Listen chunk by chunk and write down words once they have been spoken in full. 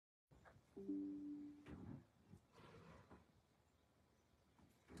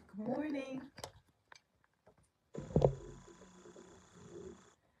morning.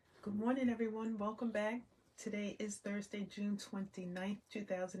 Good morning, everyone. Welcome back. Today is Thursday, June 29th,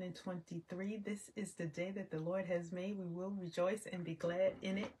 2023. This is the day that the Lord has made. We will rejoice and be glad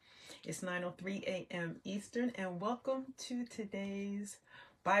in it. It's 9:03 a.m. Eastern, and welcome to today's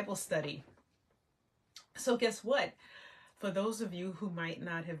Bible study. So guess what? For those of you who might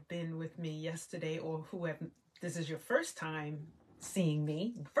not have been with me yesterday, or who have, this is your first time seeing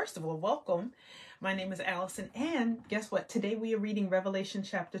me, first of all, welcome. My name is Allison, and guess what? Today we are reading Revelation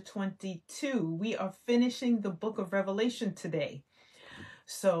chapter 22. We are finishing the book of Revelation today.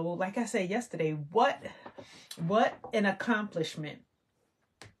 So, like I said yesterday, what an accomplishment.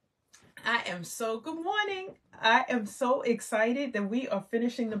 Good morning. I am so excited that we are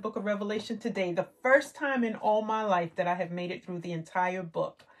finishing the book of Revelation today. The first time in all my life that I have made it through the entire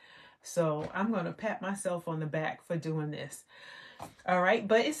book. So I'm going to pat myself on the back for doing this. All right,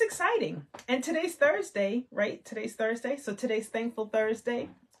 but it's exciting. And today's Thursday, right? Today's Thursday. So today's Thankful Thursday.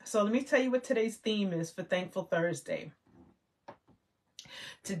 So let me tell you what today's theme is for Thankful Thursday.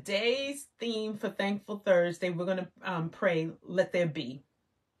 Today's theme for Thankful Thursday, we're going to pray, let there be.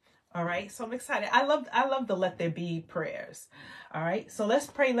 All right, so I'm excited. I love the let there be prayers. All right, so let's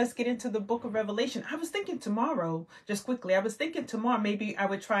pray. Let's get into the book of Revelation. I was thinking tomorrow, just quickly, maybe I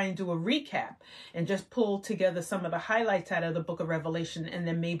would try and do a recap and just pull together some of the highlights out of the book of Revelation. And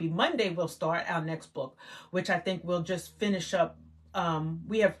then maybe Monday we'll start our next book, which I think we'll just finish up.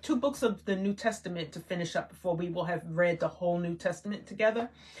 We have 2 books of the New Testament to finish up before we will have read the whole New Testament together.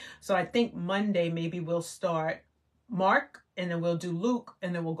 So I think Monday maybe we'll start Mark, and then we'll do Luke,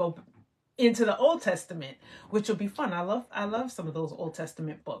 and then we'll go into the Old Testament, which will be fun. I love some of those Old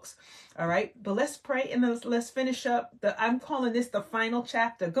Testament books. All right, but let's pray and let's finish up. I'm calling this the final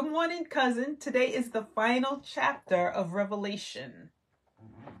chapter. Good morning, cousin. Today is the final chapter of Revelation.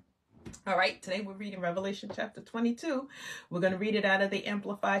 All right, today we're reading Revelation chapter 22. We're going to read it out of the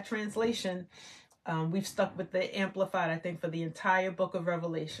Amplified translation. We've stuck with the Amplified, I think, for the entire book of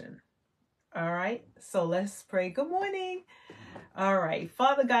Revelation. All right, so let's pray. Good morning. All right,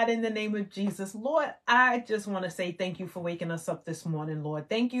 Father God, in the name of Jesus, Lord, I just want to say thank you for waking us up this morning, Lord.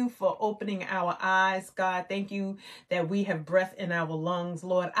 Thank you for opening our eyes, God. Thank you that we have breath in our lungs,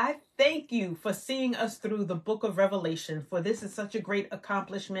 Lord. I thank you for seeing us through the book of Revelation, for this is such a great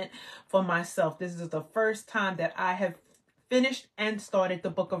accomplishment for myself. This is the first time that I have finished and started the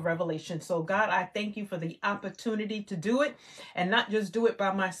book of Revelation. So God, I thank you for the opportunity to do it, and not just do it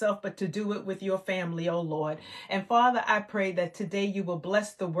by myself, but to do it with your family, oh Lord. And Father, I pray that today you will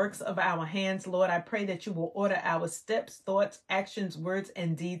bless the works of our hands, Lord. I pray that you will order our steps, thoughts, actions, words,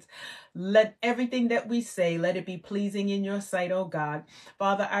 and deeds. Let everything that we say, let it be pleasing in your sight, oh God.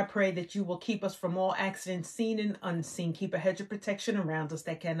 Father, I pray that you will keep us from all accidents, seen and unseen. Keep a hedge of protection around us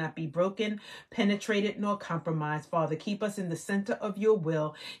that cannot be broken, penetrated, nor compromised. Father, keep us in the center of your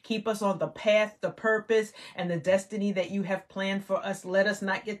will. Keep us on the path, the purpose, and the destiny that you have planned for us. Let us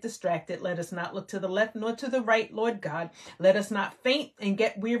not get distracted. Let us not look to the left nor to the right, Lord God. Let us not faint and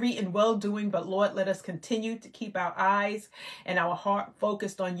get weary in well-doing, but Lord, let us continue to keep our eyes and our heart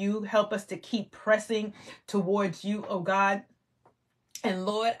focused on you. Help us to keep pressing towards you, oh God. And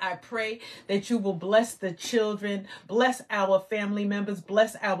Lord, I pray that you will bless the children, bless our family members,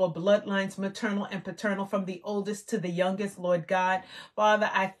 bless our bloodlines, maternal and paternal, from the oldest to the youngest, Lord God. Father,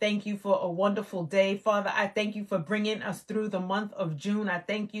 I thank you for a wonderful day. Father, I thank you for bringing us through the month of June. I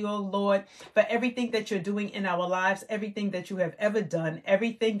thank you, oh Lord, for everything that you're doing in our lives, everything that you have ever done,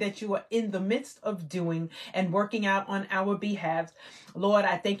 everything that you are in the midst of doing and working out on our behalf. Lord,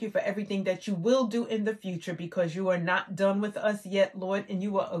 I thank you for everything that you will do in the future, because you are not done with us yet, Lord, and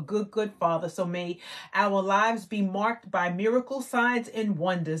you are a good, good Father. So may our lives be marked by miracle signs and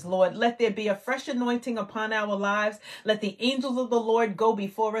wonders, Lord. Let there be a fresh anointing upon our lives. Let the angels of the Lord go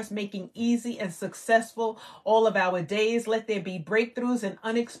before us, making easy and successful all of our days. Let there be breakthroughs and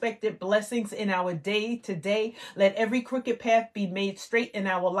unexpected blessings in our day to day. Let every crooked path be made straight in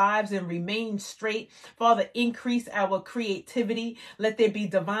our lives and remain straight. Father, increase our creativity. Let there be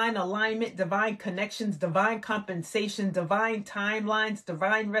divine alignment, divine connections, divine compensation, divine timelines,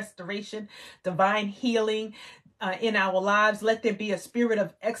 divine restoration, divine healing, in our lives. Let there be a spirit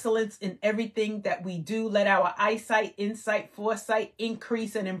of excellence in everything that we do. Let our eyesight, insight, foresight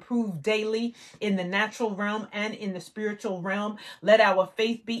increase and improve daily in the natural realm and in the spiritual realm. Let our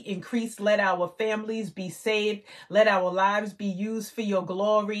faith be increased. Let our families be saved. Let our lives be used for your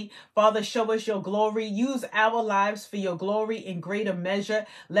glory. Father, show us your glory. Use our lives for your glory in greater measure.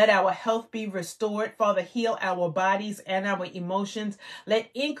 Let our health be restored. Father, heal our bodies and our emotions.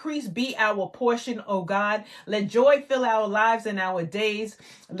 Let increase be our portion, O God. Let joy fill our lives and our days.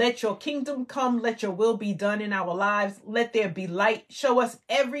 Let your kingdom come. Let your will be done in our lives. Let there be light. Show us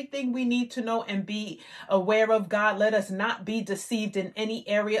everything we need to know and be aware of, God. Let us not be deceived in any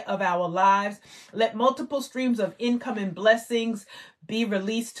area of our lives. Let multiple streams of income and blessings be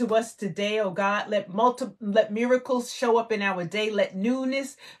released to us today, oh God. Let miracles show up in our day. Let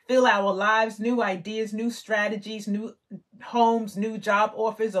newness fill our lives, new ideas, new strategies, new homes, new job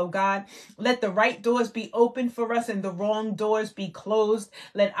offers, oh God. Let the right doors be open for us and the wrong doors be closed.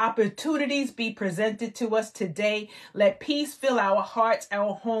 Let opportunities be presented to us today. Let peace fill our hearts,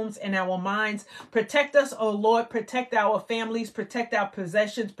 our homes, and our minds. Protect us, oh Lord. Protect our families, protect our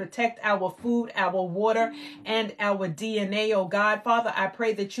possessions, protect our food, our water, and our DNA, oh God. Father, I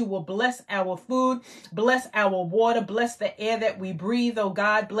pray that you will bless our food, bless our water, bless the air that we breathe, oh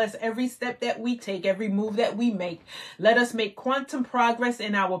God. Bless every step that we take, every move that we make. Let us make quantum progress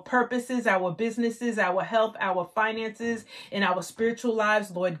in our purposes, our businesses, our health, our finances, in our spiritual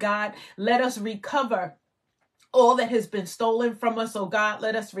lives, Lord God. Let us recover all that has been stolen from us, oh God.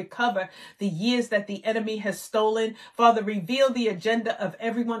 Let us recover the years that the enemy has stolen. Father, reveal the agenda of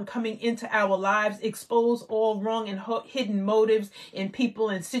everyone coming into our lives. Expose all wrong and hidden motives in people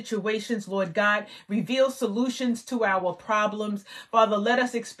and situations, Lord God. Reveal solutions to our problems. Father, let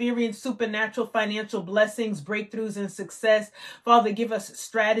us experience supernatural financial blessings, breakthroughs, and success. Father, give us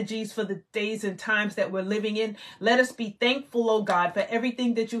strategies for the days and times that we're living in. Let us be thankful, oh God, for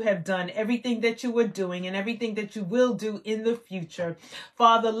everything that you have done, everything that you are doing, and everything that you will do in the future.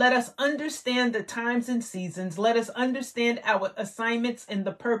 Father, let us understand the times and seasons. Let us understand our assignments and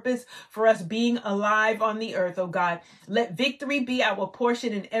the purpose for us being alive on the earth, oh God. Let victory be our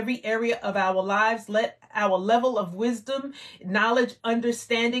portion in every area of our lives. Let our level of wisdom, knowledge,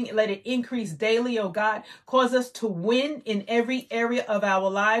 understanding, let it increase daily, oh God. Cause us to win in every area of our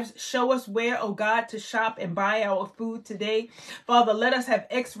lives. Show us where, oh God, to shop and buy our food today. Father, let us have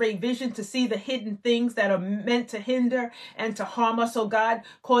X-ray vision to see the hidden things that are meant to hinder and to harm us, oh God.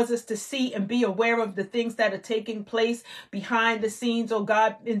 Cause us to see and be aware of the things that are taking place behind the scenes, oh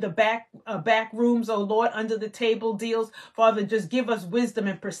God, in the back rooms, oh Lord, under the table deals. Father, just give us wisdom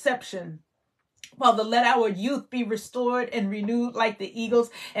and perception. Father, let our youth be restored and renewed like the eagles,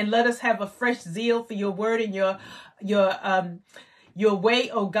 and let us have a fresh zeal for your word and your way,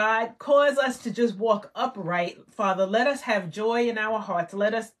 oh God. Cause us to just walk upright, Father. Let us have joy in our hearts.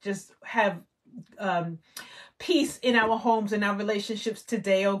 Let us just have peace in our homes and our relationships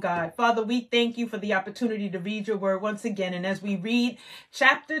today, oh God. Father, we thank you for the opportunity to read your word once again. And as we read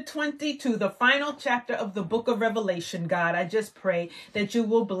chapter 22, the final chapter of the book of Revelation, God, I just pray that you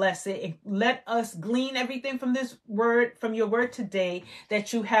will bless it and let us glean everything from this word, from your word today,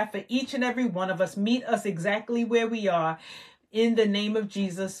 that you have for each and every one of us. Meet us exactly where we are. In the name of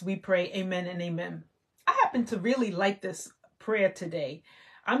Jesus, we pray. Amen and amen. I happen to really like this prayer today.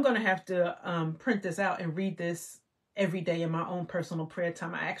 I'm going to have to print this out and read this every day in my own personal prayer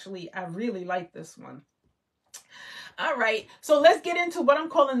time. I really like this one. All right, so let's get into what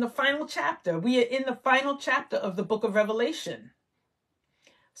I'm calling the final chapter. We are in the final chapter of the book of Revelation.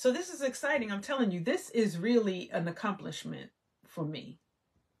 So this is exciting. I'm telling you, this is really an accomplishment for me.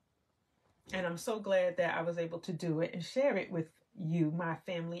 And I'm so glad that I was able to do it and share it with you, my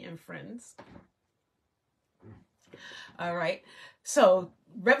family and friends. All right, so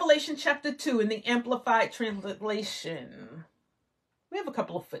Revelation chapter 2 in the Amplified Translation. We have a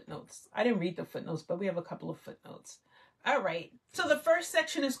couple of footnotes. I didn't read the footnotes, but we have a couple of footnotes. All right, so the first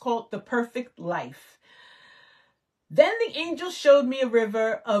section is called The Perfect Life. Then the angel showed me a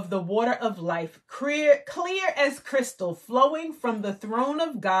river of the water of life, clear as crystal, flowing from the throne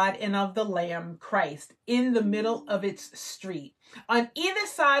of God and of the Lamb, Christ, in the middle of its street. On either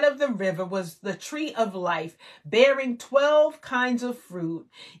side of the river was the tree of life, bearing 12 kinds of fruit,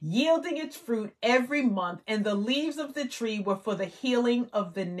 yielding its fruit every month, and the leaves of the tree were for the healing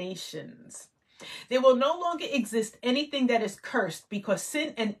of the nations. There will no longer exist anything that is cursed, because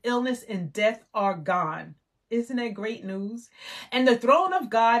sin and illness and death are gone. Isn't that great news? And the throne of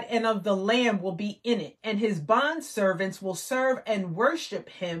God and of the Lamb will be in it, and his bondservants will serve and worship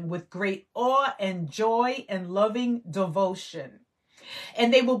him with great awe and joy and loving devotion.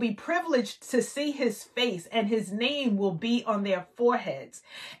 And they will be privileged to see his face, and his name will be on their foreheads.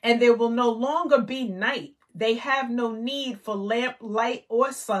 And there will no longer be night. They have no need for lamp, light,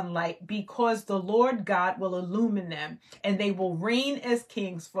 or sunlight, because the Lord God will illumine them, and they will reign as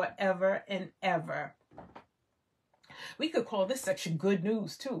kings forever and ever. We could call this section good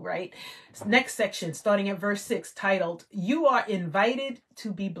news too, right? Next section, starting at verse 6, titled, You Are Invited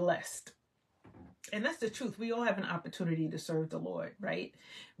to Be Blessed. And that's the truth. We all have an opportunity to serve the Lord, right?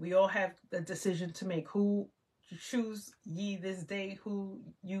 We all have the decision to make. Who choose ye this day who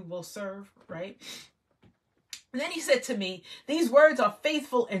you will serve, right? And then he said to me, these words are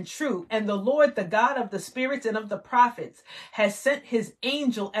faithful and true, and the Lord, the God of the spirits and of the prophets, has sent his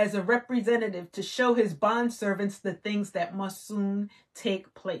angel as a representative to show his bondservants the things that must soon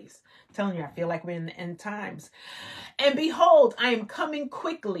take place. I'm telling you, I feel like we're in the end times. And behold, I am coming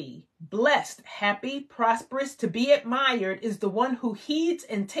quickly. Blessed, happy, prosperous, to be admired is the one who heeds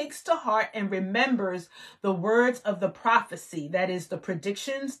and takes to heart and remembers the words of the prophecy, that is, the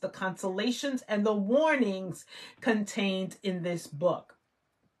predictions, the consolations, and the warnings contained in this book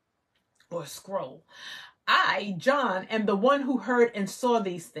or scroll. I, John, am the one who heard and saw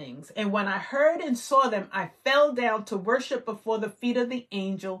these things. And when I heard and saw them, I fell down to worship before the feet of the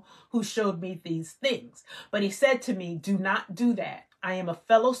angel who showed me these things. But he said to me, do not do that. I am a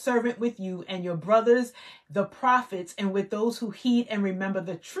fellow servant with you and your brothers, the prophets, and with those who heed and remember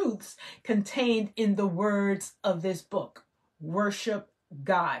the truths contained in the words of this book. Worship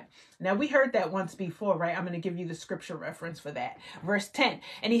God. Now, we heard that once before, right? I'm going to give you the scripture reference for that. Verse 10.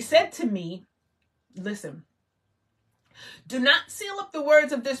 And he said to me, listen, do not seal up the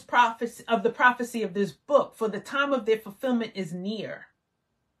words of this prophecy, of the prophecy of this book, for the time of their fulfillment is near.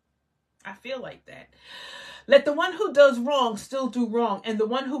 I feel like that. Let the one who does wrong still do wrong, and the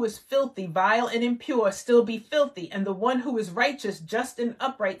one who is filthy, vile, and impure still be filthy, and the one who is righteous, just, and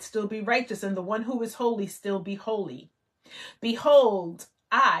upright still be righteous, and the one who is holy still be holy. Behold,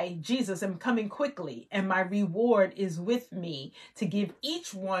 I, Jesus, am coming quickly, and my reward is with me to give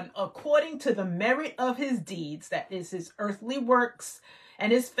each one according to the merit of his deeds, that is, his earthly works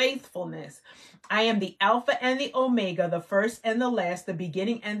and his faithfulness. I am the Alpha and the Omega, the first and the last, the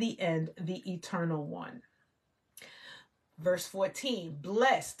beginning and the end, the eternal one. Verse 14,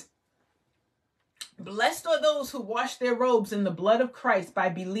 Blessed are those who wash their robes in the blood of Christ by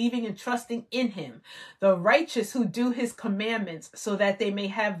believing and trusting in him, the righteous who do his commandments, so that they may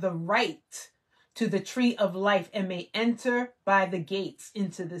have the right to the tree of life and may enter by the gates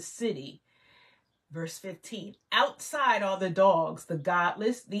into the city. Verse 15, outside are the dogs, the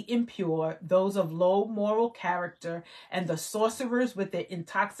godless, the impure, those of low moral character, and the sorcerers with their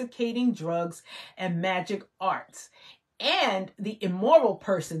intoxicating drugs and magic arts. And the immoral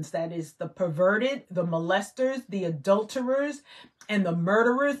persons, that is, the perverted, the molesters, the adulterers, and the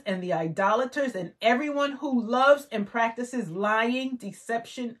murderers, and the idolaters, and everyone who loves and practices lying,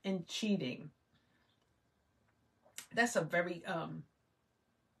 deception, and cheating. That's a very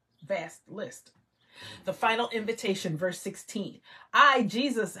vast list. The final invitation, verse 16. I,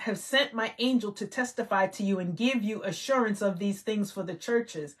 Jesus, have sent my angel to testify to you and give you assurance of these things for the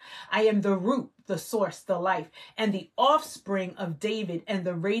churches. I am the root, the source, the life, and the offspring of David, and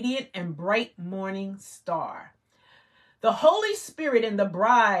the radiant and bright morning star. The Holy Spirit and the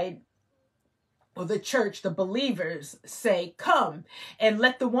bride, or the church, the believers, say, come, and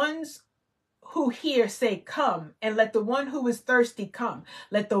let the ones who hear say, come, and let the one who is thirsty come.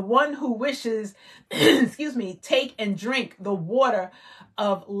 Let the one who wishes, take and drink the water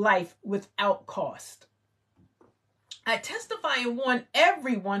of life without cost. I testify and warn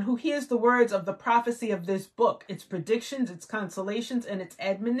everyone who hears the words of the prophecy of this book, its predictions, its consolations, and its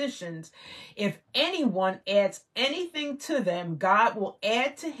admonitions. If anyone adds anything to them, God will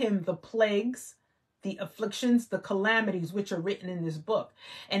add to him the plagues, the afflictions, the calamities which are written in this book.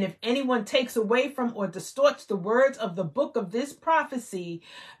 And if anyone takes away from or distorts the words of the book of this prophecy,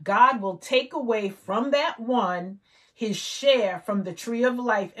 God will take away from that one his share from the tree of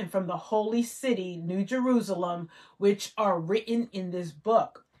life and from the holy city, New Jerusalem, which are written in this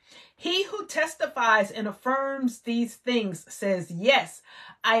book. He who testifies and affirms these things says, yes,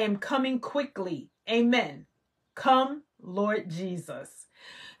 I am coming quickly. Amen. Come, Lord Jesus.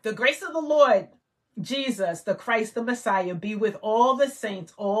 The grace of the Lord Jesus, the Christ, the Messiah, be with all the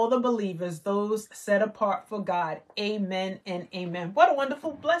saints, all the believers, those set apart for God. Amen and amen. What a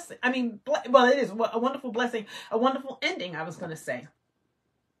wonderful blessing. I mean, well, it is a wonderful blessing, a wonderful ending, I was going to say.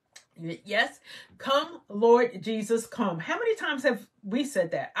 Yes, come, Lord Jesus, come. How many times have we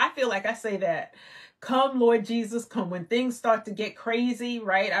said that? I feel like I say that. Come, Lord Jesus, come. When things start to get crazy,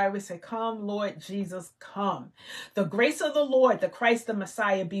 right? I always say, come, Lord Jesus, come. The grace of the Lord, the Christ, the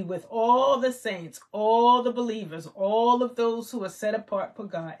Messiah, be with all the saints, all the believers, all of those who are set apart for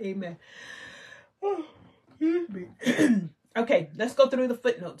God. Amen. Oh, excuse me. Okay, let's go through the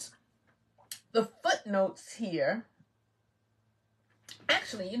footnotes. The footnotes here.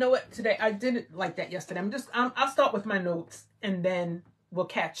 Actually, you know what? Today, I did it like that yesterday. I'll start with my notes and then we'll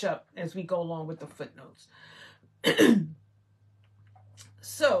catch up as we go along with the footnotes.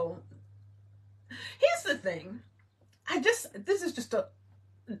 So, here's the thing. This is just a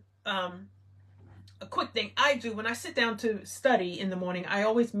a quick thing I do when I sit down to study in the morning, I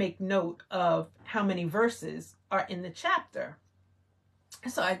always make note of how many verses are in the chapter.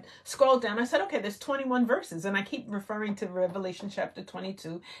 So I scrolled down. I said, okay, there's 21 verses. And I keep referring to Revelation chapter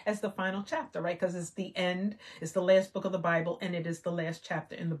 22 as the final chapter, right? Because it's the end, it's the last book of the Bible, and it is the last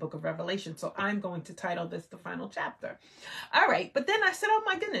chapter in the book of Revelation. So I'm going to title this the final chapter. All right. But then I said, oh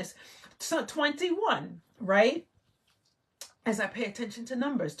my goodness, so 21, right? As I pay attention to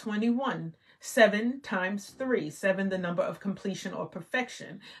numbers, 21. 7 times 3, 7 the number of completion or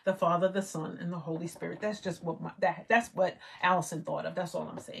perfection, the Father, the Son, and the Holy Spirit. That's just what that's what Allison thought of. That's all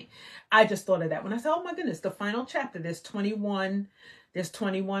I'm saying. I just thought of that when I said, oh my goodness, the final chapter, there's 21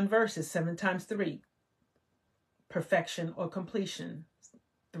 verses, 7 times 3, perfection or completion,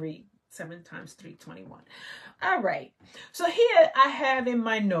 7 times 3, 21. All right. So here I have in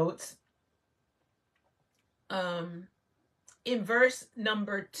my notes, in verse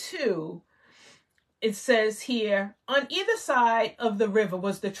number 2, it says here, on either side of the river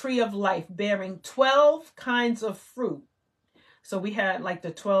was the tree of life, bearing 12 kinds of fruit. So we had like the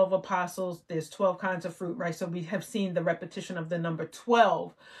 12 apostles, there's 12 kinds of fruit, right? So we have seen the repetition of the number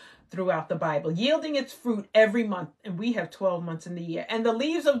 12 throughout the Bible, yielding its fruit every month. And we have 12 months in the year. And the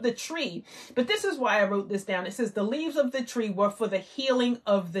leaves of the tree, but this is why I wrote this down. It says the leaves of the tree were for the healing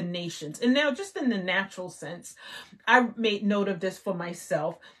of the nations. And now just in the natural sense, I made note of this for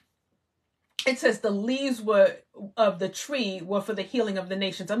myself. It says the leaves of the tree were for the healing of the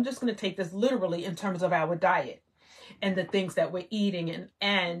nations. I'm just going to take this literally in terms of our diet and the things that we're eating,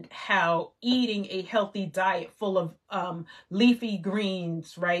 and how eating a healthy diet full of leafy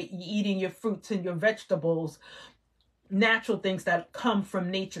greens, right? Eating your fruits and your vegetables, natural things that come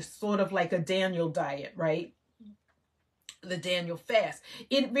from nature, sort of like a Daniel diet, right? The Daniel fast.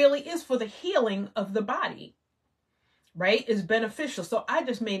 It really is for the healing of the body. Right, is beneficial. So I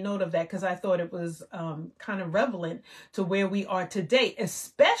just made note of that because I thought it was kind of relevant to where we are today,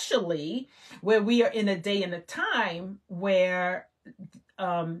 especially where we are in a day and a time where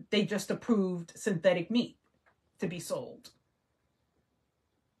they just approved synthetic meat to be sold.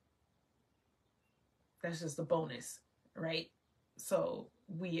 That's just a bonus, right? So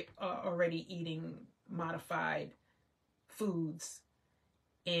we are already eating modified foods.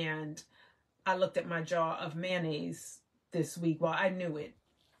 And I looked at my jar of mayonnaise this week. Well, I knew it,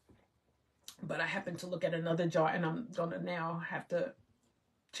 but I happened to look at another jar, and I'm going to now have to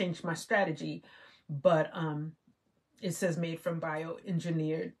change my strategy. But it says made from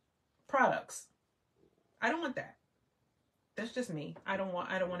bioengineered products. I don't want that. That's just me. I don't want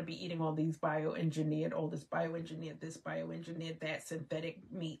to be eating all these bioengineered, all this bioengineered, this bioengineered, that, synthetic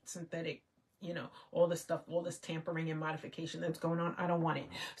meat, synthetic, all this stuff, all this tampering and modification that's going on. I don't want it.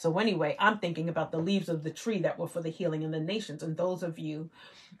 So anyway, I'm thinking about the leaves of the tree that were for the healing of the nations. And those of you,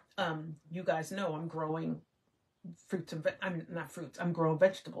 you guys know I'm growing fruits and I'm growing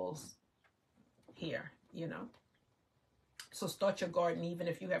vegetables here, So start your garden, even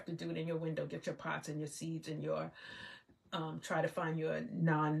if you have to do it in your window. Get your pots and your seeds and your, try to find your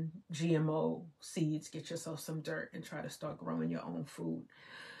non-GMO seeds. Get yourself some dirt and try to start growing your own food.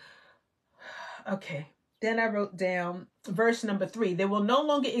 Okay, then I wrote down verse number 3. There will no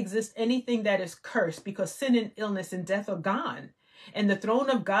longer exist anything that is cursed, because sin and illness and death are gone. And the throne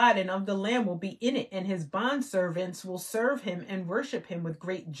of God and of the Lamb will be in it, and his bondservants will serve him and worship him with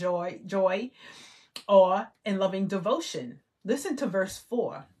great joy, awe, and loving devotion. Listen to verse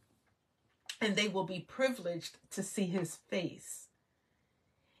 4. And they will be privileged to see his face,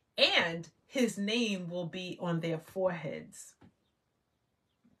 and his name will be on their foreheads.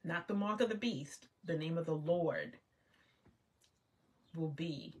 Not the mark of the beast, the name of the Lord will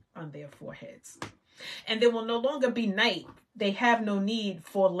be on their foreheads. And there will no longer be night. They have no need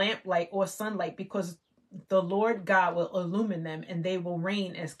for lamplight or sunlight, because the Lord God will illumine them, and they will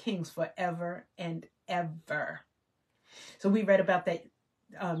reign as kings forever and ever. So we read about that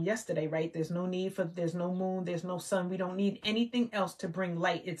yesterday, right? There's no moon, there's no sun. We don't need anything else to bring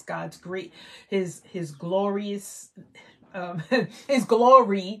light. It's God's great, his glorious, his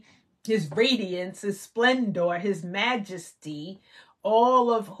glory, his radiance, his splendor, his majesty,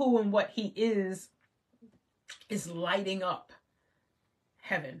 all of who and what he is lighting up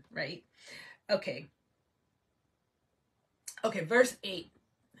heaven, right? Okay, verse 8.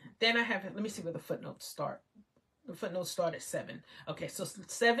 Then I have, let me see where the footnotes start. The footnotes start at 7. Okay, so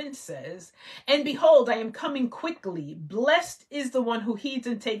 7 says, and behold, I am coming quickly. Blessed is the one who heeds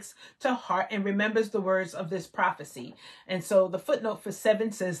and takes to heart and remembers the words of this prophecy. And so the footnote for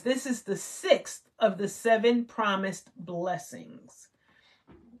 7 says, this is the 6th of the 7 promised blessings.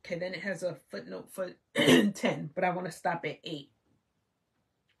 Okay, then it has a footnote for 10, but I want to stop at 8.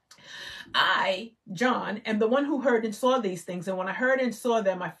 I, John, am the one who heard and saw these things. And when I heard and saw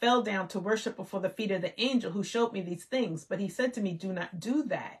them, I fell down to worship before the feet of the angel who showed me these things. But he said to me, do not do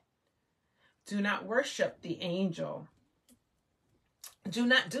that. Do not worship the angel. Do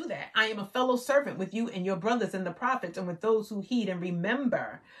not do that. I am a fellow servant with you and your brothers and the prophets and with those who heed and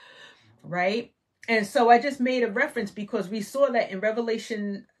remember. Right? And so I just made a reference because we saw that in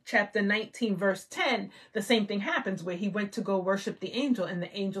Revelation chapter 19, verse 10, the same thing happens where he went to go worship the angel and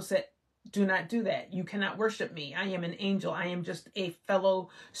the angel said, do not do that. You cannot worship me. I am an angel. I am just a fellow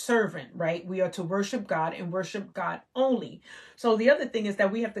servant, right? We are to worship God and worship God only. So the other thing is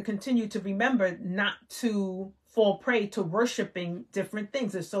that we have to continue to remember not to fall prey to worshiping different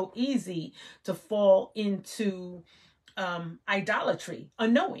things. It's so easy to fall into idolatry,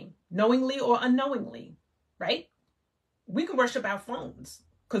 knowingly or unknowingly, right? We can worship our phones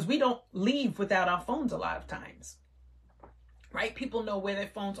because we don't leave without our phones a lot of times, right? People know where their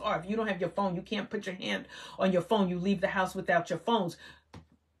phones are. If you don't have your phone, you can't put your hand on your phone. You leave the house without your phones.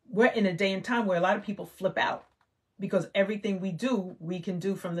 We're in a day and time where a lot of people flip out because everything we do, we can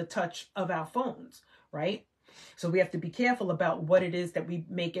do from the touch of our phones, right? So we have to be careful about what it is that we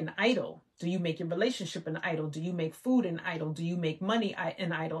make an idol. Do you make your relationship an idol? Do you make food an idol? Do you make money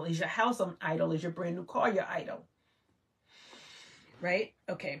an idol? Is your house an idol? Is your brand new car your idol? Right?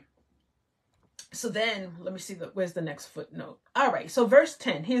 Okay. So then, let me see, where's the next footnote? All right, so verse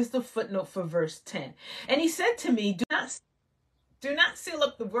 10. Here's the footnote for verse 10. And he said to me, do not seal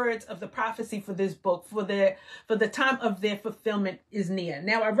up the words of the prophecy for this book, for the time of their fulfillment is near.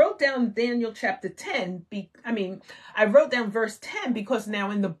 Now, I wrote down Daniel chapter 10. I wrote down verse 10 because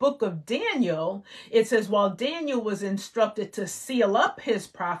now in the book of Daniel, it says, while Daniel was instructed to seal up his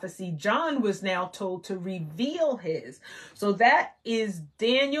prophecy, John was now told to reveal his. So that is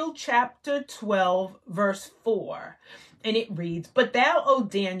Daniel chapter 12, verse 4. And it reads, but thou, O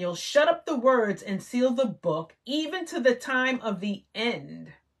Daniel, shut up the words and seal the book, even to the time of the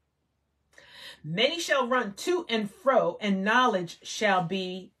end. Many shall run to and fro, and knowledge shall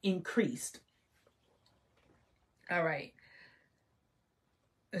be increased. All right.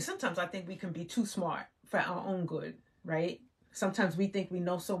 And sometimes I think we can be too smart for our own good, right? Sometimes we think we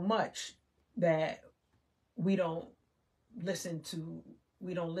know so much that we don't listen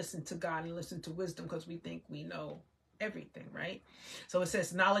to God and listen to wisdom because we think we know everything, right? So it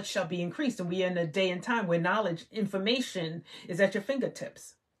says knowledge shall be increased, and we are in a day and time where information is at your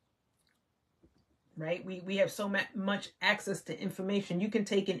fingertips, right? We have so much access to information. You can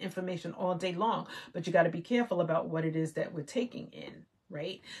take in information all day long, but you got to be careful about what it is that we're taking in,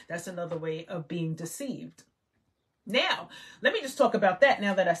 right? That's another way of being deceived. Now, let me just talk about that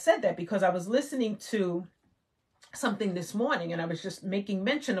now that I said that, because I was listening to something this morning and I was just making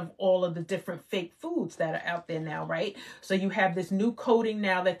mention of all of the different fake foods that are out there now, right? So you have this new coating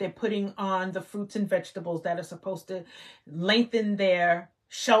now that they're putting on the fruits and vegetables that are supposed to lengthen their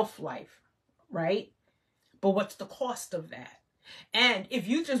shelf life, right? But what's the cost of that? And if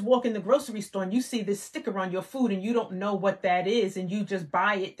you just walk in the grocery store and you see this sticker on your food and you don't know what that is and you just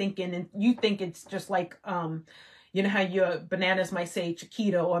buy it thinking, and you think it's just like, you know how your bananas might say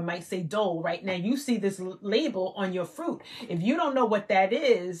Chiquita or might say Dole, right? Now you see this label on your fruit. If you don't know what that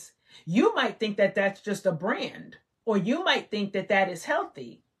is, you might think that that's just a brand, or you might think that that is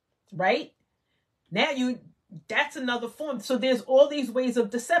healthy, right? Now that's another form. So there's all these ways of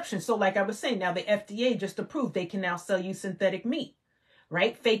deception. So like I was saying, now the FDA just approved they can now sell you synthetic meat,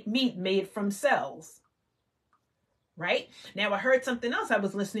 right? Fake meat made from cells. Right? Now, I heard something else I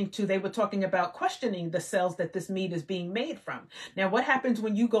was listening to. They were talking about questioning the cells that this meat is being made from. Now, what happens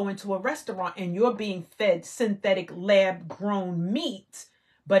when you go into a restaurant and you're being fed synthetic lab-grown meat,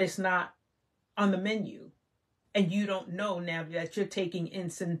 but it's not on the menu? And you don't know now that you're taking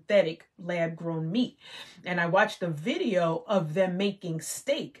in synthetic lab-grown meat. And I watched a video of them making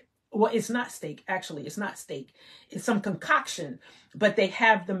steak. Well, it's not steak. Actually, it's not steak. It's some concoction. But they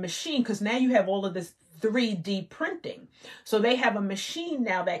have the machine, because now you have all of this 3D printing. So they have a machine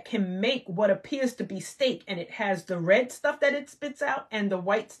now that can make what appears to be steak, and it has the red stuff that it spits out and the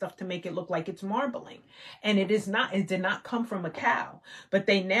white stuff to make it look like it's marbling. And it did not come from a cow, but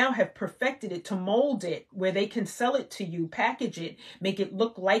they now have perfected it to mold it where they can sell it to you, package it, make it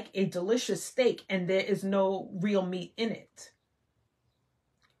look like a delicious steak, and there is no real meat in it.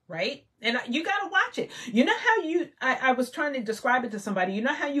 Right? And you got to watch it. You know how I was trying to describe it to somebody. You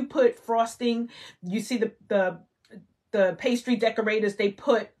know how you put frosting, you see the pastry decorators, they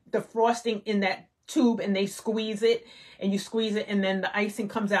put the frosting in that tube and they squeeze it, and you squeeze it and then the icing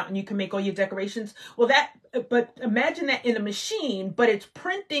comes out and you can make all your decorations. Well, but imagine that in a machine, but it's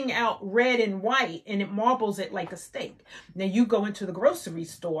printing out red and white and it marbles it like a steak. Now you go into the grocery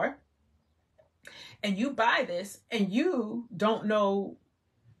store and you buy this and you don't know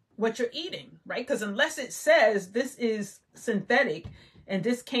what you're eating, right? Because unless it says this is synthetic and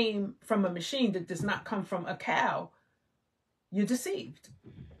this came from a machine that does not come from a cow, you're deceived,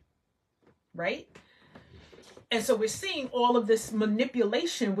 right? And so we're seeing all of this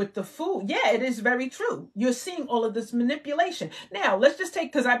manipulation with the food. Yeah, it is very true. You're seeing all of this manipulation. Now, let's just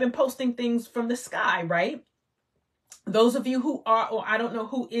take, because I've been posting things from the sky, right? Those of you who are, or I don't know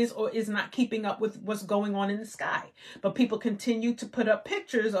who is or is not keeping up with what's going on in the sky, but people continue to put up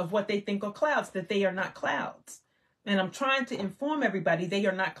pictures of what they think are clouds, that they are not clouds. And I'm trying to inform everybody they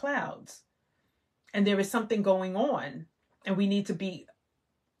are not clouds. And there is something going on, and we need to be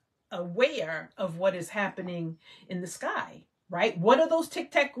aware of what is happening in the sky, right? What are those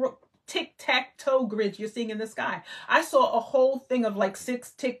tic-tac-toe grids you're seeing in the sky? I saw a whole thing of like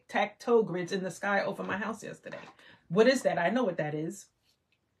 6 tic-tac-toe grids in the sky over my house yesterday. What is that? I know what that is.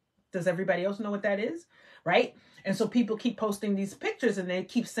 Does everybody else know what that is? Right? And so people keep posting these pictures and they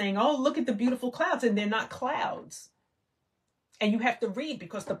keep saying, oh, look at the beautiful clouds, and they're not clouds. And you have to read,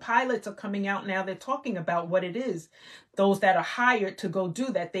 because the pilots are coming out now. They're talking about what it is. Those that are hired to go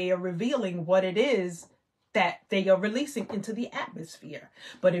do that, they are revealing what it is that they are releasing into the atmosphere.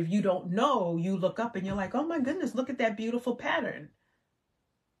 But if you don't know, you look up and you're like, oh my goodness, look at that beautiful pattern.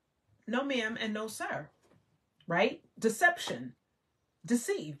 No, ma'am, and no, sir. Right? Deception.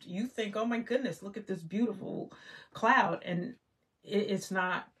 Deceived. You think, oh my goodness, look at this beautiful cloud. And it's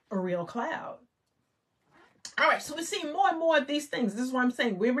not a real cloud. All right, so we're seeing more and more of these things. This is what I'm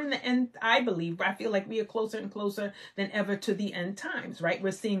saying. We're in the end, I believe. I feel like we are closer and closer than ever to the end times, right?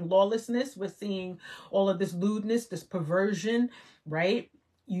 We're seeing lawlessness. We're seeing all of this lewdness, this perversion, right?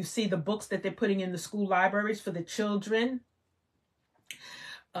 You see the books that they're putting in the school libraries for the children.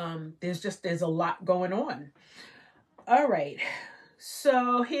 There's a lot going on. All right,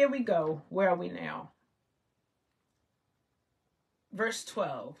 so here we go. Where are we now? Verse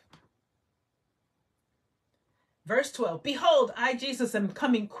 12. Verse 12, behold, I, Jesus, am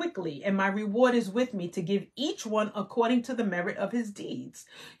coming quickly, and my reward is with me to give each one according to the merit of his deeds,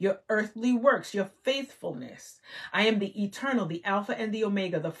 your earthly works, your faithfulness. I am the eternal, the Alpha and the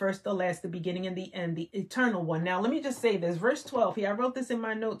Omega, the first, the last, the beginning and the end, the eternal one. Now, let me just say this. Verse 12 here, I wrote this in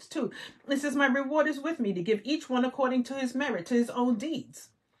my notes too. It says, my reward is with me to give each one according to his merit, to his own deeds.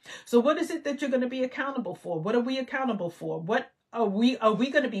 So what is it that you're going to be accountable for? What are we accountable for? What are we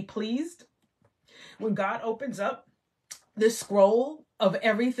going to be pleased when God opens up this scroll of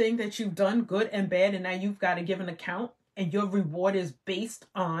everything that you've done, good and bad, and now you've got to give an account, and your reward is based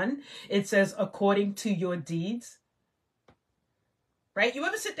on, it says, according to your deeds? Right? You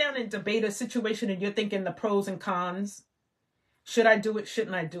ever sit down and debate a situation and you're thinking the pros and cons? Should I do it?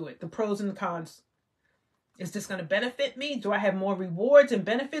 Shouldn't I do it? The pros and the cons. Is this going to benefit me? Do I have more rewards and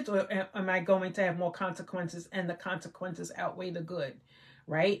benefits, or am I going to have more consequences, and the consequences outweigh the good?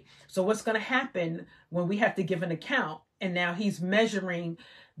 Right? So what's going to happen when we have to give an account, and now he's measuring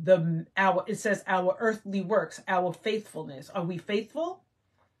it says our earthly works, our faithfulness. Are we faithful?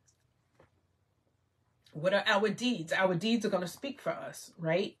 What are our deeds? Our deeds are going to speak for us,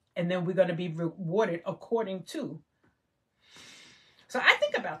 right? And then we're going to be rewarded according to. So I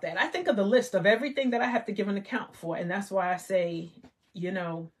think about that. I think of the list of everything that I have to give an account for. And that's why I say,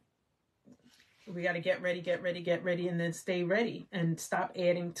 we got to get ready, and then stay ready and stop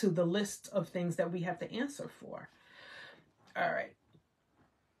adding to the list of things that we have to answer for. All right.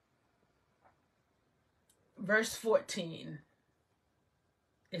 Verse 14.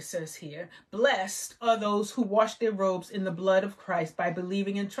 It says here, blessed are those who wash their robes in the blood of Christ by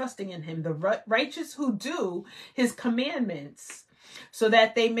believing and trusting in him, the righteous who do his commandments, so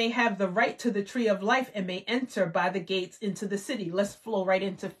that they may have the right to the tree of life and may enter by the gates into the city. Let's flow right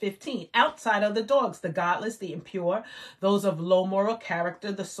into 15. Outside are the dogs, the godless, the impure, those of low moral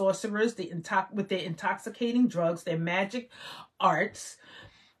character, the sorcerers, with their intoxicating drugs, their magic arts,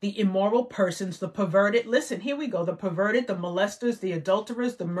 the immoral persons, the perverted. Listen, here we go. The perverted, the molesters, the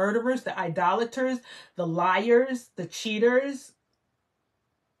adulterers, the murderers, the idolaters, the liars, the cheaters.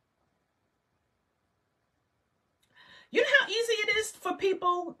 You know how easy it is for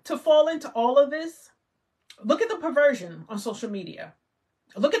people to fall into all of this? Look at the perversion on social media.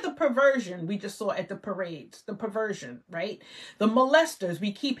 Look at the perversion we just saw at the parades. The perversion, right? The molesters.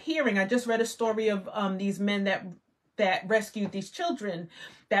 We keep hearing. I just read a story of these men that rescued these children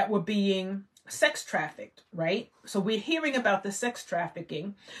that were being sex trafficked, right? So we're hearing about the sex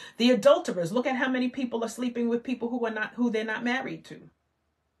trafficking. The adulterers. Look at how many people are sleeping with people who they're not married to.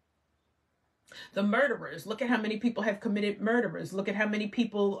 The murderers. Look at how many people have committed murders. Look at how many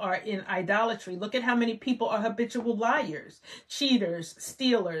people are in idolatry. Look at how many people are habitual liars, cheaters,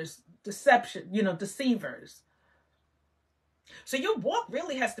 stealers, deception, deceivers. So your walk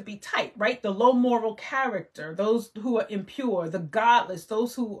really has to be tight, right? The low moral character, those who are impure, the godless,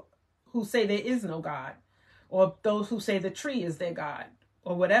 those who say there is no God, or those who say the tree is their God,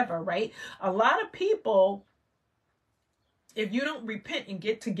 or whatever, right? A lot of people, if you don't repent and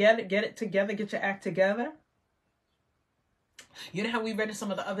get it together, get your act together. You know how we read in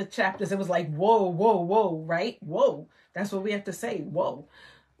some of the other chapters, it was like, whoa, whoa, whoa, right? Whoa. That's what we have to say. Whoa.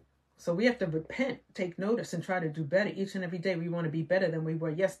 So we have to repent, take notice, and try to do better. Each and every day we want to be better than we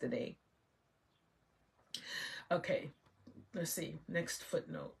were yesterday. Okay, let's see. Next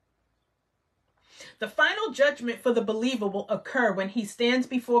footnote. The final judgment for the believer will occur when he stands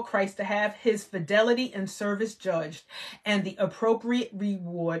before Christ to have his fidelity and service judged and the appropriate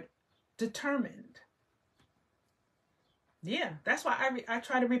reward determined. Yeah, that's why I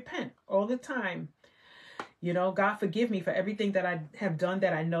try to repent all the time. God forgive me for everything that I have done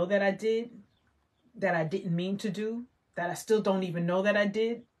that I know that I did, that I didn't mean to do, that I still don't even know that I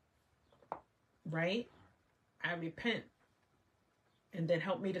did, right? I repent, and then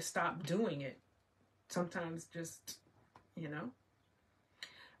help me to stop doing it. Sometimes just, All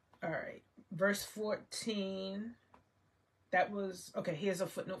right, verse 14. That was, okay, here's a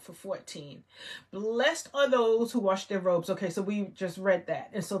footnote for 14. Blessed are those who wash their robes. Okay, so we just read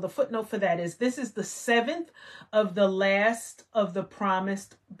that. And so the footnote for that is, this is the 7th of the last of the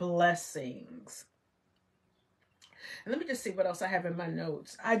promised blessings. And let me just see what else I have in my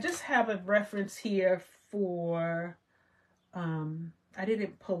notes. I just have a reference here for, I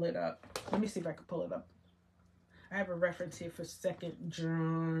didn't pull it up. Let me see if I can pull it up. I have a reference here for 2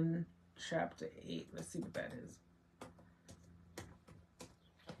 John chapter 8. Let's see what that is.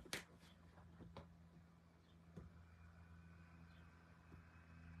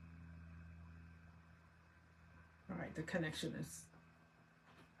 All right, the connection is.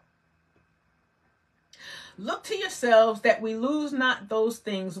 Look to yourselves that we lose not those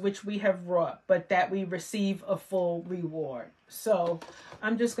things which we have wrought, but that we receive a full reward. So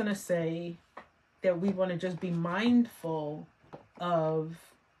I'm just going to say that we want to just be mindful of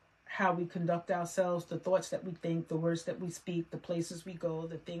how we conduct ourselves, the thoughts that we think, the words that we speak, the places we go,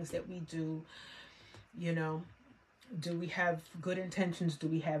 the things that we do. Do we have good intentions? Do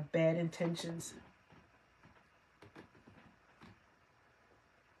we have bad intentions?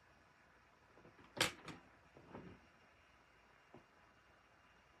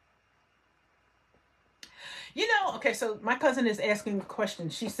 Okay, so my cousin is asking a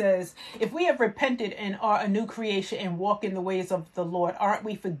question. She says, if we have repented and are a new creation and walk in the ways of the Lord, aren't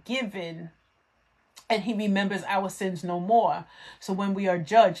we forgiven and he remembers our sins no more? So when we are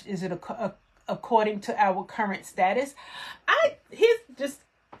judged, is it according to our current status? Just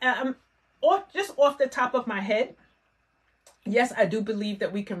off the top of my head, yes, I do believe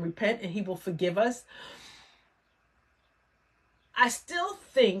that we can repent and he will forgive us. I still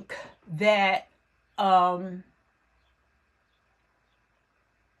think that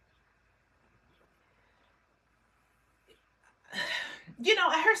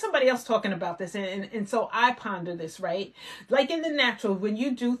I heard somebody else talking about this, and so I ponder this, right? Like in the natural, when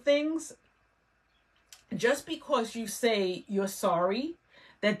you do things, just because you say you're sorry,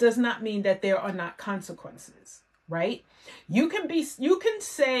 that does not mean that there are not consequences, right? You can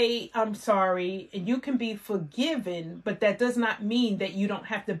say I'm sorry and you can be forgiven, but that does not mean that you don't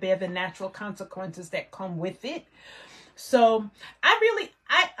have to bear the natural consequences that come with it. So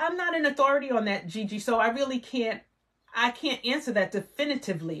I'm not an authority on that, Gigi. So I can't answer that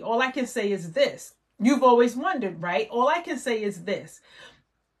definitively. All I can say is this. You've always wondered, right? All I can say is this.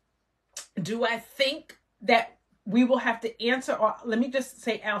 Do I think that we will have to answer, or let me just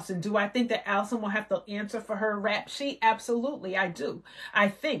say Alison, do I think that Alison will have to answer for her rap sheet? Absolutely, I do. I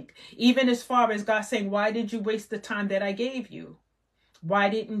think, even as far as God saying, why did you waste the time that I gave you? Why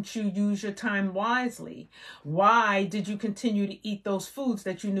didn't you use your time wisely? Why did you continue to eat those foods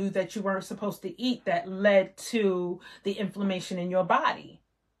that you knew that you weren't supposed to eat that led to the inflammation in your body?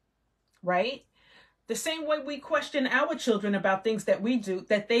 Right? The same way we question our children about things that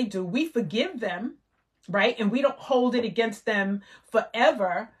they do, we forgive them, right? And we don't hold it against them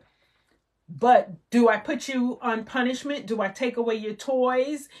forever. But do I put you on punishment? Do I take away your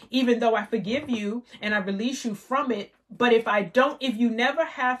toys, even though I forgive you and I release you from it? But if you never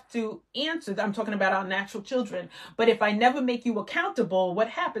have to answer, I'm talking about our natural children, but if I never make you accountable, what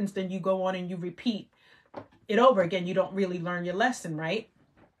happens? Then you go on and you repeat it over again. You don't really learn your lesson, right?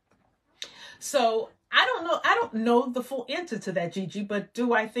 So I don't know the full answer to that, Gigi, but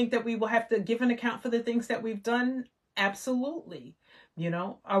do I think that we will have to give an account for the things that we've done? Absolutely.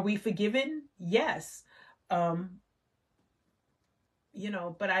 Are we forgiven? Yes.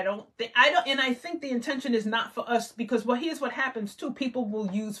 but and I think the intention is not for us, because, well, here's what happens too. People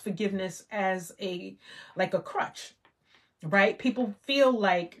will use forgiveness as like a crutch, right? People feel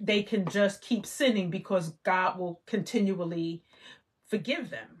like they can just keep sinning because God will continually forgive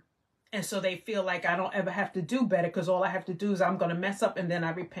them. And so they feel like I don't ever have to do better, because all I have to do is I'm going to mess up and then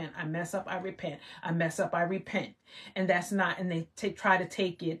I repent. I mess up, I repent. I mess up, I repent. And that's not, and they try to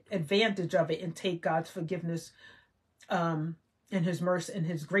take advantage of it and take God's forgiveness, and his mercy and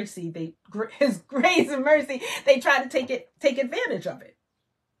his grace and mercy, they try to take advantage of it.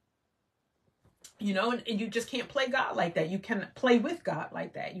 And you just can't play God like that. You cannot play with God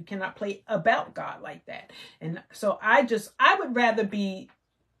like that. You cannot play about God like that. And so I would rather be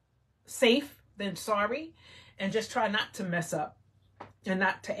safe than sorry, and just try not to mess up and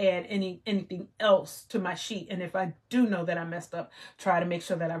not to add anything else to my sheet. And if I do know that I messed up, try to make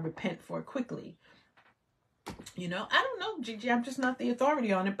sure that I repent for it quickly. I don't know, Gigi. I'm just not the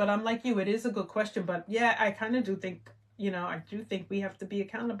authority on it, but I'm like you. It is a good question, but yeah, I kind of do think, I do think we have to be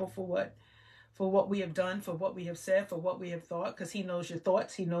accountable for what we have done, for what we have said, for what we have thought, because he knows your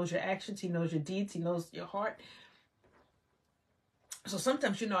thoughts, he knows your actions, he knows your deeds, he knows your heart. So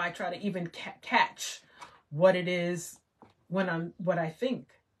sometimes, I try to even catch what it is what I think,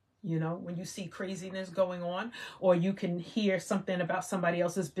 when you see craziness going on, or you can hear something about somebody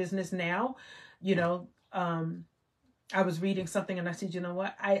else's business now, I was reading something and I said, you know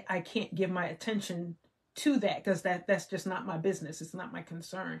what, I can't give my attention to that, because that's just not my business. It's not my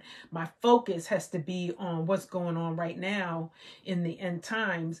concern. My focus has to be on what's going on right now in the end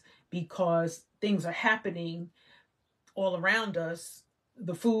times, because things are happening all around us.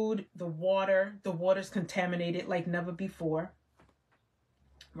 The food, the water's contaminated like never before,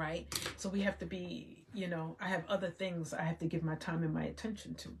 right? So we have to be, I have other things I have to give my time and my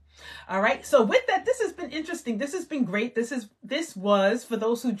attention to. All right. So with that, this has been interesting. This has been great. This was for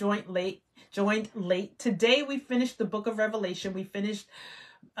those who joined late. Today we finished the book of Revelation. We finished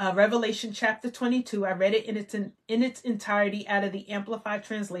Revelation chapter 22. I read it in its entirety out of the Amplified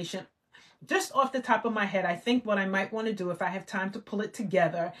Translation. Just off the top of my head, I think what I might want to do, if I have time to pull it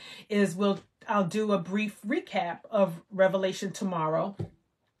together, is I'll do a brief recap of Revelation tomorrow.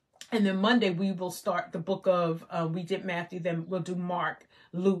 And then Monday, we will start the book of, we did Matthew, then we'll do Mark,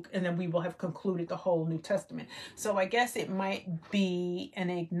 Luke, and then we will have concluded the whole New Testament. So I guess it might be an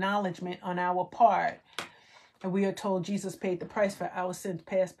acknowledgement on our part. And we are told Jesus paid the price for our sins,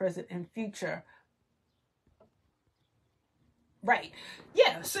 past, present, and future. Right.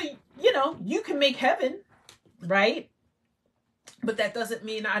 Yeah. So, you can make heaven, right? But that doesn't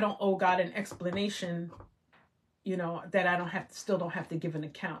mean I don't owe God an explanation, that I still don't have to give an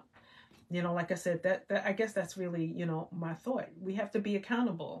account. Like I said, that I guess that's really, my thought. We have to be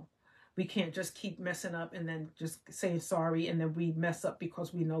accountable. We can't just keep messing up and then just say sorry, and then we mess up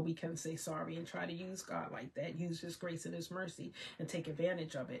because we know we can say sorry, and try to use God like that, use his grace and his mercy and take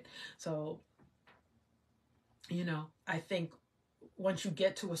advantage of it. So, I think once you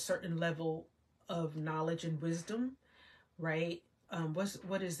get to a certain level of knowledge and wisdom, right?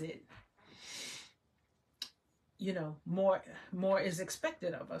 What is it? More is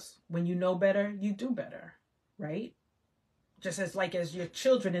expected of us. When you know better, you do better, right? Just as your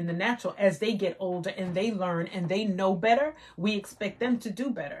children in the natural, as they get older and they learn and they know better, we expect them to do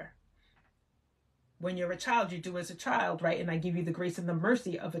better. When you're a child, you do as a child, right? And I give you the grace and the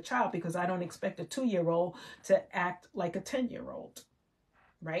mercy of a child, because I don't expect a 2-year-old to act like a 10-year-old.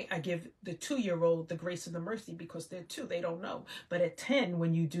 Right? I give the 2-year-old the grace and the mercy because they're 2, they don't know. But at 10,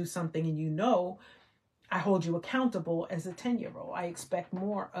 when you do something and I hold you accountable as a 10-year-old. I expect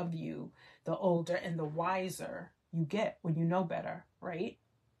more of you, the older and the wiser you get when you know better, right?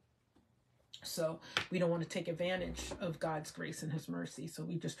 So we don't want to take advantage of God's grace and his mercy. So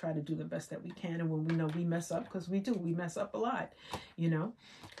we just try to do the best that we can. And when we know we mess up, because we mess up a lot, then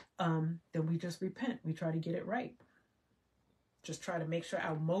we just repent. We try to get it right. Just try to make sure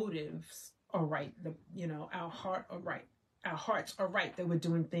our motives are right. Our heart are right. Our hearts are right, that we're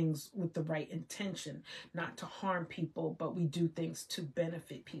doing things with the right intention, not to harm people, but we do things to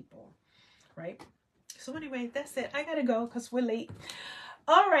benefit people, right? So anyway, that's it. I gotta go because we're late.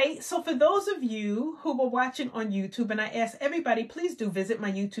 All right. So for those of you who were watching on YouTube, and I ask everybody, please do visit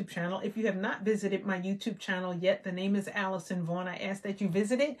my YouTube channel. If you have not visited my YouTube channel yet, the name is Allison Vaughn. I ask that you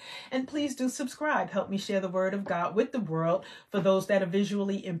visit it, and please do subscribe. Help me share the word of God with the world. For those that are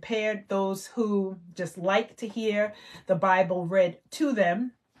visually impaired, those who just like to hear the Bible read to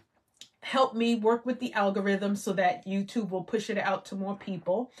them, help me work with the algorithm so that YouTube will push it out to more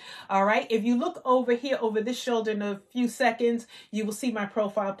people. All right. If you look over here, over this shoulder in a few seconds, you will see my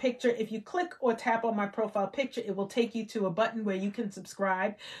profile picture. If you click or tap on my profile picture, it will take you to a button where you can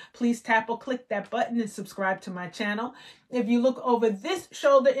subscribe. Please tap or click that button and subscribe to my channel. If you look over this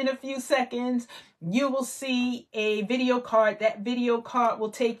shoulder in a few seconds, you will see a video card. That video card will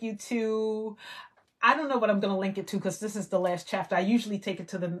take you to, I don't know what I'm going to link it to because this is the last chapter. I usually take it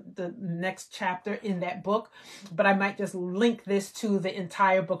to the next chapter in that book, but I might just link this to the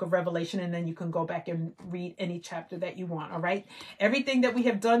entire book of Revelation, and then you can go back and read any chapter that you want, all right? Everything that we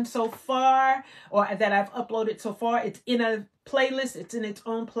have done so far, or that I've uploaded so far, it's in a playlist. It's in its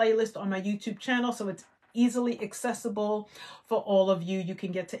own playlist on my YouTube channel, so it's easily accessible for all of you. You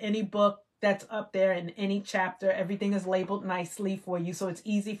can get to any book that's up there in any chapter. Everything is labeled nicely for you, so it's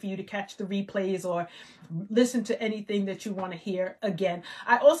easy for you to catch the replays or listen to anything that you want to hear again.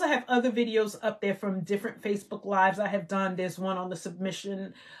 I also have other videos up there from different Facebook Lives I have done. There's one on the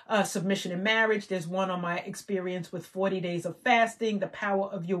submission in marriage. There's one on my experience with 40 days of fasting, the power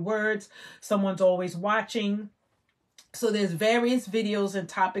of your words. Someone's always watching. So there's various videos and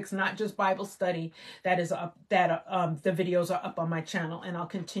topics, not just Bible study, that is up, that the videos are up on my channel, and I'll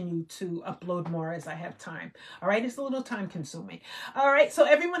continue to upload more as I have time. All right, it's a little time consuming. All right, so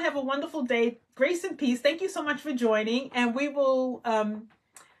everyone have a wonderful day. Grace and peace. Thank you so much for joining, and we will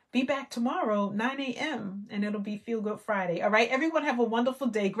be back tomorrow, 9 a.m., and it'll be Feel Good Friday. All right, everyone have a wonderful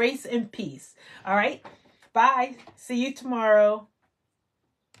day. Grace and peace. All right, bye. See you tomorrow.